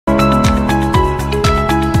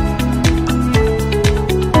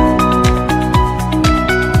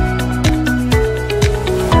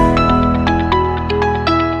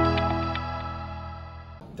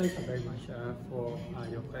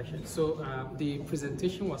The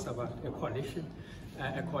presentation was about a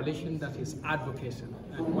coalition that is advocating.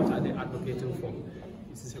 And what are they advocating for?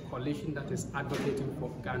 It is a coalition that is advocating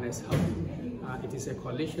for Ghana's health. It is a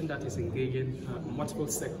coalition that is engaging multiple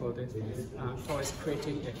stakeholders towards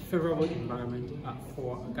creating a favorable environment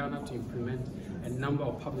for Ghana to implement a number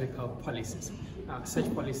of public health policies.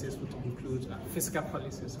 Such policies would include fiscal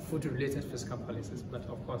policies, food-related fiscal policies, but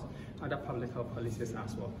of course other public health policies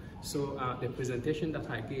as well. So the presentation that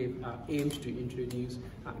I gave aimed to introduce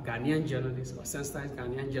Ghanaian journalists or sensitized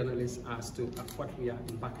Ghanaian journalists as to what we are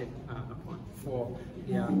embarking upon for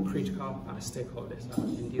their critical stakeholders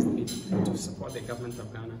in this bid to support the government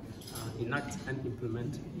of Ghana enact and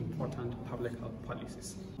implement important public health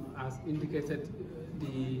policies. As indicated,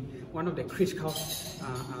 one of the critical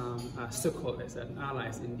stakeholders and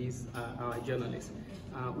allies in these journalists,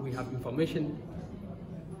 we have information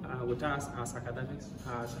with us as academics,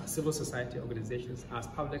 as civil society organizations, as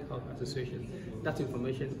public health associations. That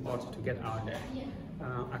information ought to get out there.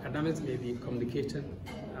 Academics may be communicating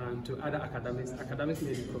to other academics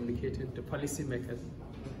may be communicating to policymakers.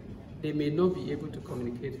 They may not be able to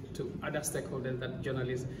communicate to other stakeholders that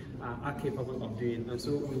journalists are capable of doing. And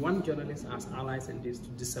so we want journalists as allies in this to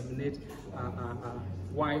disseminate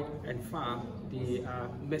wide and far the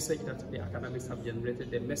message that the academics have generated,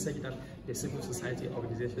 the message that the civil society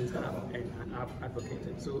organizations have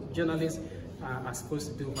advocated. So journalists are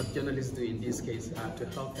supposed to do what journalists do in this case to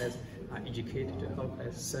help us educate, to help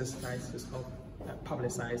us sensitize, to help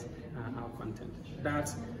publicize our content.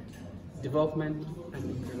 That's development and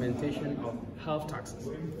implementation of health taxes,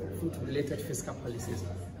 food-related fiscal policies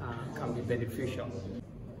can be beneficial.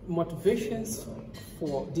 Motivations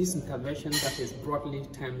for this intervention that is broadly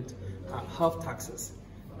termed health taxes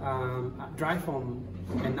derive from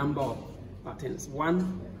a number of things.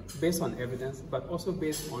 One, based on evidence, but also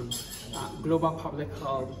based on global public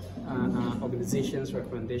health organizations'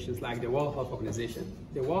 recommendations, like the World Health Organization.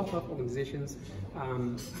 The World Health Organization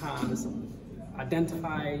has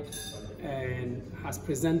identified and has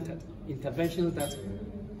presented interventions that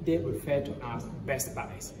they refer to as best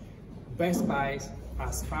buys. Best buys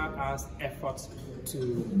as far as efforts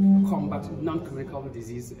to combat non-communicable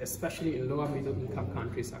disease, especially in lower middle income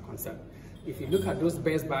countries, are concerned. If you look at those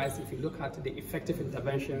best buys, if you look at the effective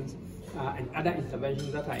interventions and other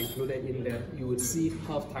interventions that are included in there, you would see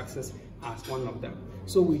health taxes as one of them.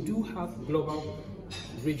 So we do have global,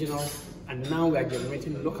 regional, and now we are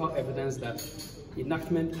generating local evidence that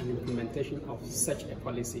enactment and implementation of such a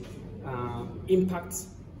policy impacts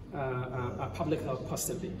public health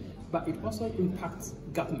positively, but it also impacts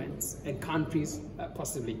governments and countries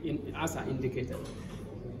positively, as I indicated.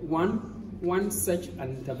 Once such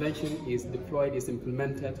an intervention is deployed, is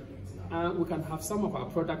implemented, we can have some of our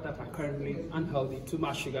products that are currently unhealthy, too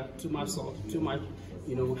much sugar, too much salt, too much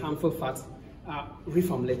harmful fats,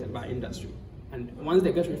 reformulated by industry. And once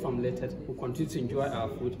they get reformulated, we'll continue to enjoy our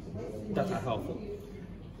food that are helpful.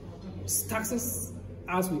 Taxes,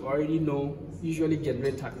 as we already know, usually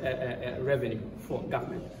generate revenue for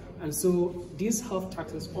government. And so these health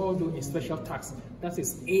taxes, although a special tax that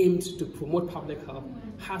is aimed to promote public health,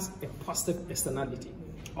 has a positive externality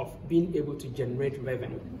of being able to generate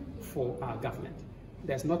revenue for our government.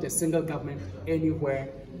 There's not a single government anywhere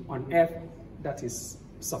on earth that is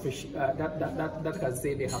sufficient, that can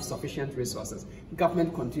say they have sufficient resources.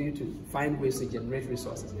 Government continue to find ways to generate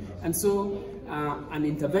resources, and so an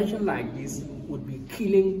intervention like this would be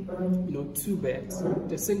killing, two birds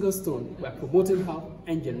with a single stone. We are promoting health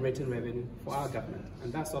and generating revenue for our government,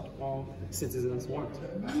 and that's what all citizens want.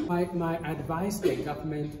 My advice to the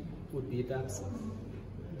government would be that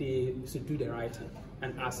they should do the right thing,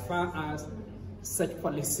 and as far as such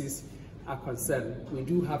policies are concerned, we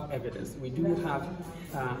do have evidence. We do have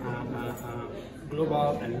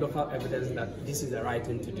global and local evidence that this is the right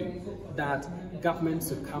thing to do. That governments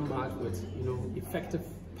should come out with, effective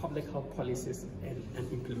public health policies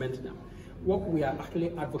and implement them. What we are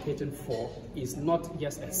actually advocating for is not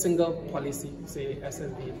just a single policy, say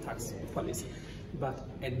SSB tax policy, but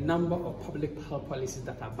a number of public health policies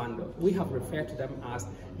that are bundled. We have referred to them as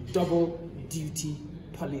double duty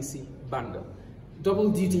policy bundle.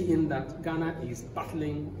 Double duty in that Ghana is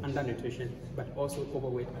battling undernutrition, but also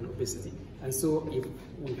overweight and obesity. And so if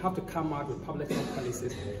we have to come out with public health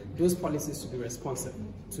policies, those policies should be responsive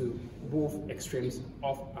to both extremes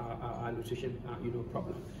of our nutrition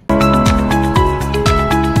problem.